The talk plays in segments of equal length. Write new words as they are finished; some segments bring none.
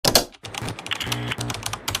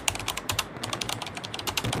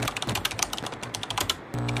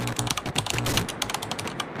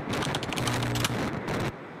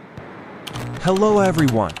Hello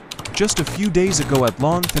everyone. Just a few days ago at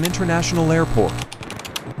Long Thanh International Airport,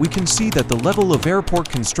 we can see that the level of airport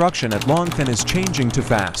construction at Long Thanh is changing too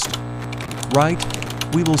fast. Right?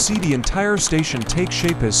 We will see the entire station take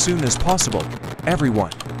shape as soon as possible.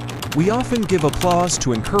 Everyone. We often give applause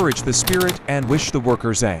to encourage the spirit and wish the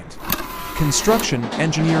workers and construction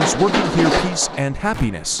engineers working here peace and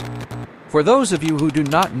happiness. For those of you who do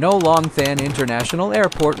not know Long Thanh International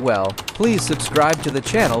Airport well, please subscribe to the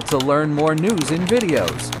channel to learn more news in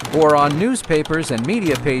videos or on newspapers and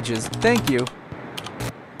media pages. Thank you.